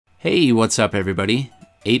Hey, what's up everybody?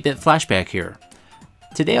 8-Bit Flashback here.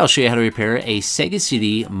 Today I'll show you how to repair a Sega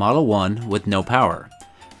CD Model 1 with no power.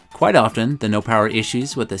 Quite often, the no power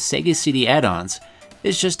issues with the Sega CD add-ons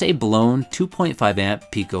is just a blown 2.5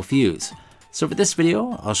 amp Pico fuse. So for this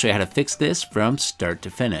video, I'll show you how to fix this from start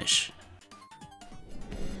to finish.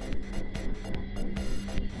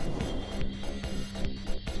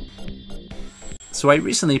 So I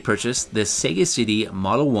recently purchased this Sega CD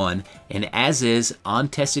Model 1 in as-is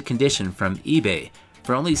on-tested condition from eBay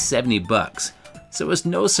for only 70 bucks. So it was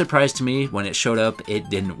no surprise to me when it showed up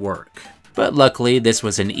it didn't work. But luckily this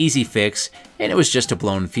was an easy fix and it was just a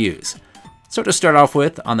blown fuse. So to start off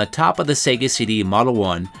with, on the top of the Sega CD Model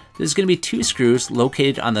 1, there's going to be 2 screws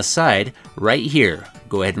located on the side right here.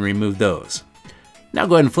 Go ahead and remove those. Now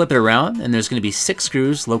go ahead and flip it around and there's going to be 6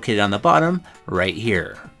 screws located on the bottom right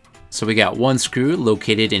here. So we got 1 screw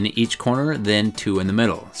located in each corner, then 2 in the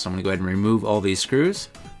middle. So I'm going to go ahead and remove all these screws.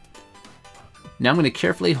 Now I'm going to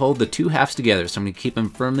carefully hold the 2 halves together. So I'm going to keep them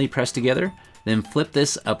firmly pressed together, then flip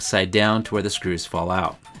this upside down to where the screws fall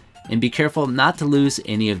out. And be careful not to lose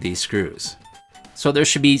any of these screws. So there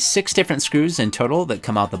should be 6 different screws in total that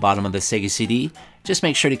come out the bottom of the Sega CD. Just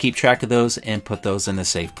make sure to keep track of those and put those in a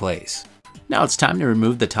safe place. Now it's time to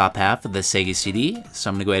remove the top half of the Sega CD. So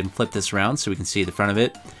I'm going to go ahead and flip this around so we can see the front of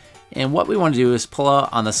it. And what we want to do is pull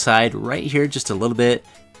out on the side right here just a little bit.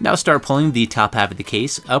 Now start pulling the top half of the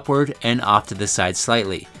case upward and off to the side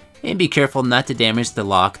slightly. And be careful not to damage the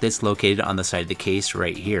lock that's located on the side of the case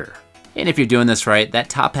right here. And if you're doing this right, that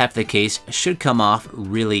top half of the case should come off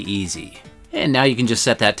really easy. And now you can just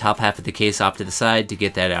set that top half of the case off to the side to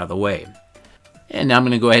get that out of the way. And now I'm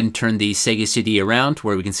going to go ahead and turn the Sega CD around to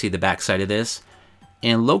where we can see the back side of this.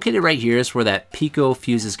 And located right here is where that Pico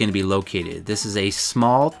fuse is going to be located. This is a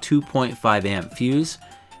small 2.5 amp fuse,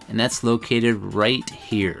 and that's located right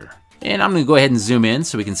here. And I'm going to go ahead and zoom in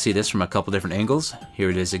so we can see this from a couple different angles. Here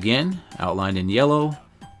it is again, outlined in yellow.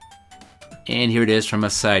 And here it is from a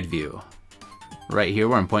side view. Right here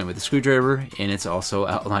where I'm pointing with the screwdriver, and it's also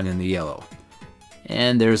outlined in the yellow.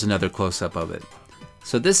 And there's another close-up of it.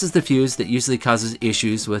 So this is the fuse that usually causes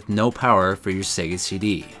issues with no power for your Sega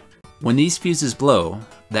CD. When these fuses blow,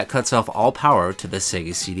 that cuts off all power to the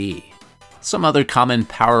Sega CD. Some other common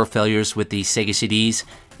power failures with the Sega CDs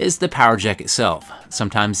is the power jack itself.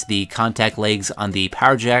 Sometimes the contact legs on the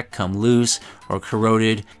power jack come loose or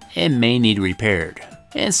corroded and may need repaired.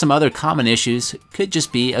 And some other common issues could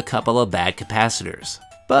just be a couple of bad capacitors.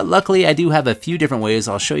 But luckily I do have a few different ways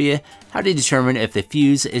I'll show you how to determine if the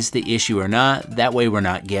fuse is the issue or not, that way we're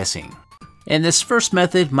not guessing. And this first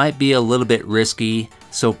method might be a little bit risky,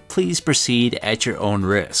 so please proceed at your own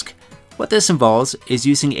risk. What this involves is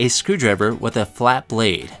using a screwdriver with a flat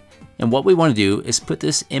blade. And what we want to do is put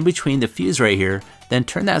this in between the fuse right here, then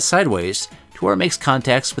turn that sideways to where it makes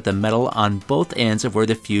contacts with the metal on both ends of where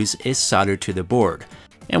the fuse is soldered to the board.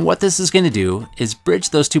 And what this is going to do is bridge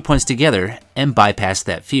those 2 points together and bypass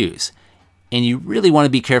that fuse. And you really want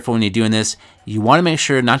to be careful when you're doing this. You want to make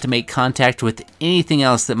sure not to make contact with anything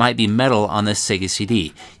else that might be metal on this Sega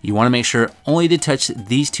CD. You want to make sure only to touch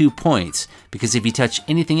these 2 points, because if you touch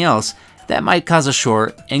anything else, that might cause a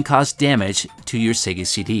short and cause damage to your Sega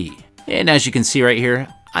CD. And as you can see right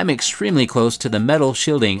here, I'm extremely close to the metal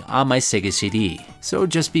shielding on my Sega CD. So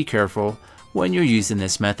just be careful when you're using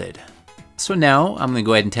this method. So now I'm going to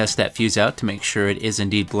go ahead and test that fuse out to make sure it is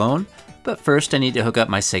indeed blown. But first I need to hook up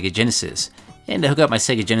my Sega Genesis. And to hook up my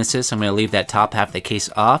Sega Genesis, I'm going to leave that top half of the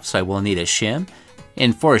case off, so I will need a shim.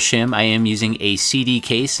 And for a shim, I am using a CD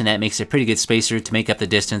case, and that makes a pretty good spacer to make up the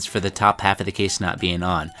distance for the top half of the case not being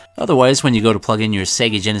on. Otherwise, when you go to plug in your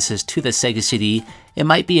Sega Genesis to the Sega CD, it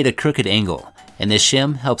might be at a crooked angle, and this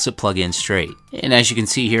shim helps it plug in straight. And as you can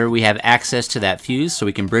see here, we have access to that fuse, so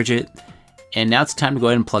we can bridge it. And now it's time to go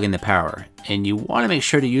ahead and plug in the power. And you want to make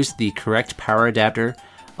sure to use the correct power adapter.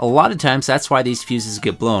 A lot of times that's why these fuses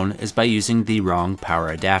get blown, is by using the wrong power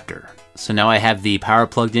adapter. So now I have the power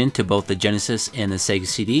plugged in to both the Genesis and the Sega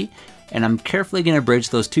CD, and I'm carefully going to bridge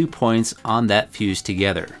those 2 points on that fuse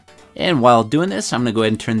together. And while doing this, I'm going to go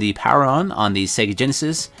ahead and turn the power on the Sega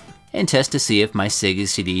Genesis and test to see if my Sega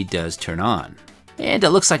CD does turn on. And it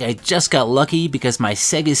looks like I just got lucky because my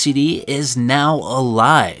Sega CD is now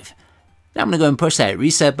alive. Now I'm going to go ahead and push that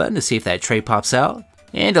reset button to see if that tray pops out.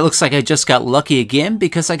 And it looks like I just got lucky again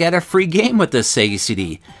because I got a free game with this Sega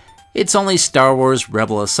CD. It's only Star Wars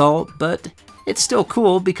Rebel Assault, but it's still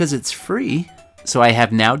cool because it's free. So I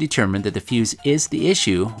have now determined that the fuse is the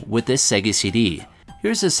issue with this Sega CD.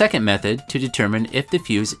 Here's a second method to determine if the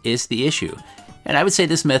fuse is the issue. And I would say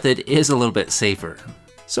this method is a little bit safer.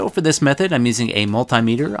 So for this method, I'm using a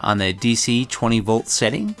multimeter on the DC 20 volt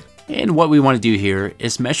setting. And what we want to do here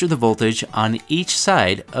is measure the voltage on each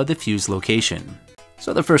side of the fuse location.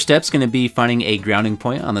 So the first step is going to be finding a grounding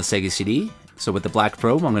point on the Sega CD. So with the black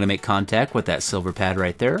probe, I'm going to make contact with that silver pad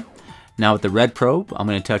right there. Now with the red probe, I'm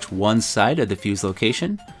going to touch one side of the fuse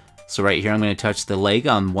location. So right here, I'm going to touch the leg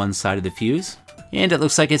on one side of the fuse. And it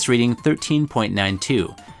looks like it's reading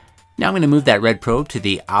 13.92. Now I'm going to move that red probe to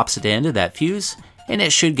the opposite end of that fuse, and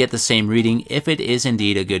it should get the same reading if it is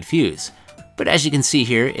indeed a good fuse. But as you can see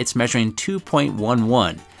here, it's measuring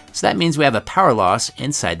 2.11. So that means we have a power loss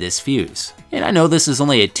inside this fuse. And I know this is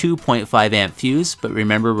only a 2.5 amp fuse, but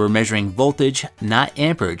remember we're measuring voltage, not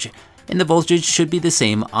amperage, and the voltage should be the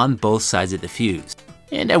same on both sides of the fuse.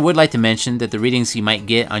 And I would like to mention that the readings you might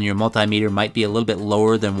get on your multimeter might be a little bit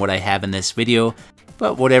lower than what I have in this video,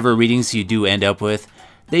 but whatever readings you do end up with,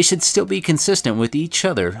 they should still be consistent with each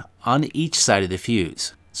other on each side of the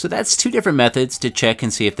fuse. So that's two different methods to check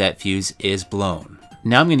and see if that fuse is blown.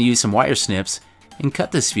 Now I'm going to use some wire snips and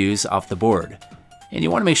cut this fuse off the board. And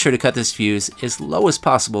you want to make sure to cut this fuse as low as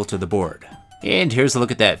possible to the board. And here's a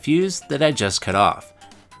look at that fuse that I just cut off.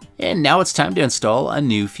 And now it's time to install a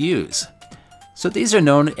new fuse. So these are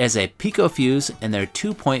known as a Pico fuse and they're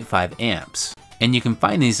 2.5 amps. And you can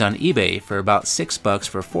find these on eBay for about $6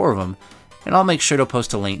 for 4 of them, and I'll make sure to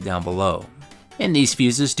post a link down below. And these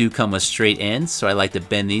fuses do come with straight ends, so I like to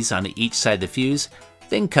bend these on each side of the fuse,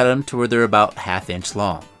 then cut them to where they're about 1/2 inch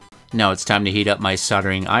long. Now it's time to heat up my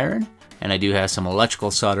soldering iron, and I do have some electrical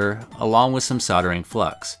solder along with some soldering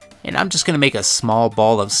flux. And I'm just going to make a small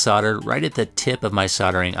ball of solder right at the tip of my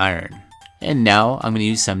soldering iron. And now I'm going to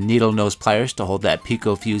use some needle nose pliers to hold that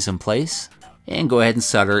Pico fuse in place, and go ahead and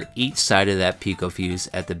solder each side of that Pico fuse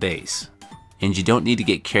at the base. And you don't need to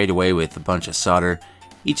get carried away with a bunch of solder.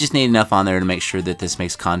 You just need enough on there to make sure that this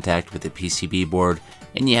makes contact with the PCB board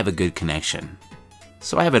and you have a good connection.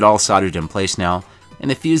 So I have it all soldered in place now, and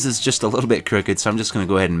the fuse is just a little bit crooked, so I'm just going to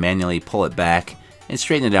go ahead and manually pull it back and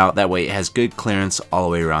straighten it out. That way it has good clearance all the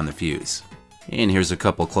way around the fuse. And here's a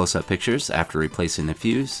couple close-up pictures after replacing the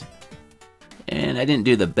fuse. And I didn't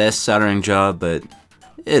do the best soldering job, but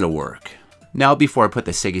it'll work. Now before I put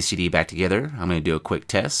the Sega CD back together, I'm going to do a quick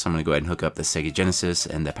test. I'm going to go ahead and hook up the Sega Genesis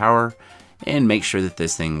and the power and make sure that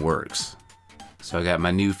this thing works. So I got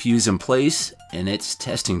my new fuse in place and it's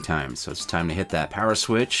testing time. So it's time to hit that power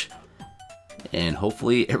switch and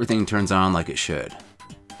hopefully everything turns on like it should.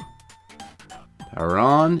 Power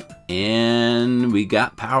on, and we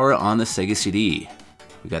got power on the Sega CD.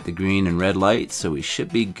 We got the green and red lights, so we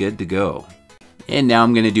should be good to go. And now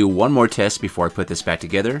I'm going to do one more test before I put this back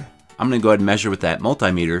together. I'm going to go ahead and measure with that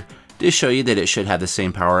multimeter to show you that it should have the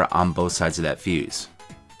same power on both sides of that fuse.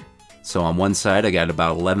 So on one side I got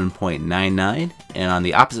about 11.99, and on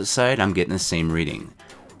the opposite side I'm getting the same reading.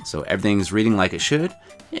 So everything's reading like it should,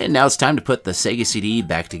 and now it's time to put the Sega CD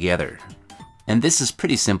back together. And this is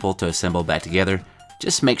pretty simple to assemble back together.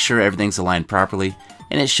 Just make sure everything's aligned properly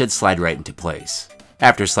and it should slide right into place.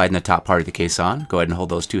 After sliding the top part of the case on, go ahead and hold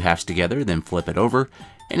those two halves together, then flip it over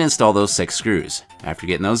and install those 6 screws. After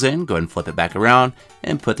getting those in, go ahead and flip it back around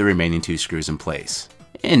and put the remaining 2 screws in place.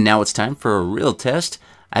 And now it's time for a real test.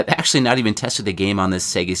 I've actually not even tested the game on this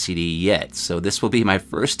Sega CD yet, so this will be my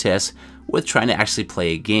first test with trying to actually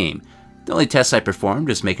play a game. The only test I performed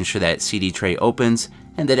is making sure that CD tray opens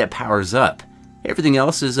and that it powers up. Everything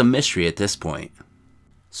else is a mystery at this point.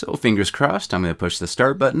 So fingers crossed, I'm going to push the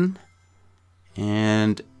start button.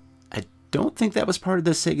 And I don't think that was part of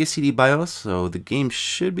the Sega CD BIOS, so the game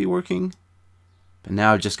should be working. But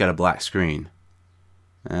now I've just got a black screen.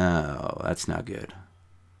 Oh, that's not good.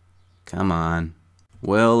 Come on.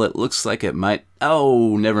 Well, it looks like it might...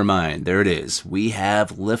 Oh, never mind. There it is. We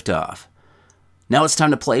have liftoff. Now it's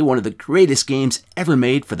time to play one of the greatest games ever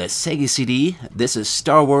made for the Sega CD. This is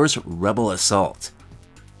Star Wars Rebel Assault.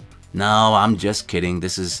 No, I'm just kidding.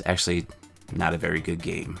 This is actually not a very good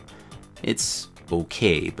game. It's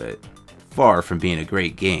okay, but far from being a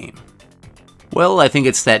great game. Well, I think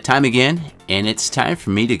it's that time again, and it's time for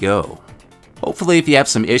me to go. Hopefully, if you have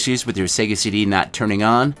some issues with your Sega CD not turning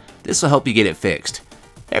on, this will help you get it fixed.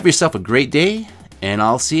 Have yourself a great day, and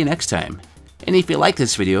I'll see you next time. And if you like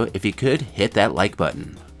this video, if you could, hit that like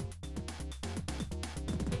button.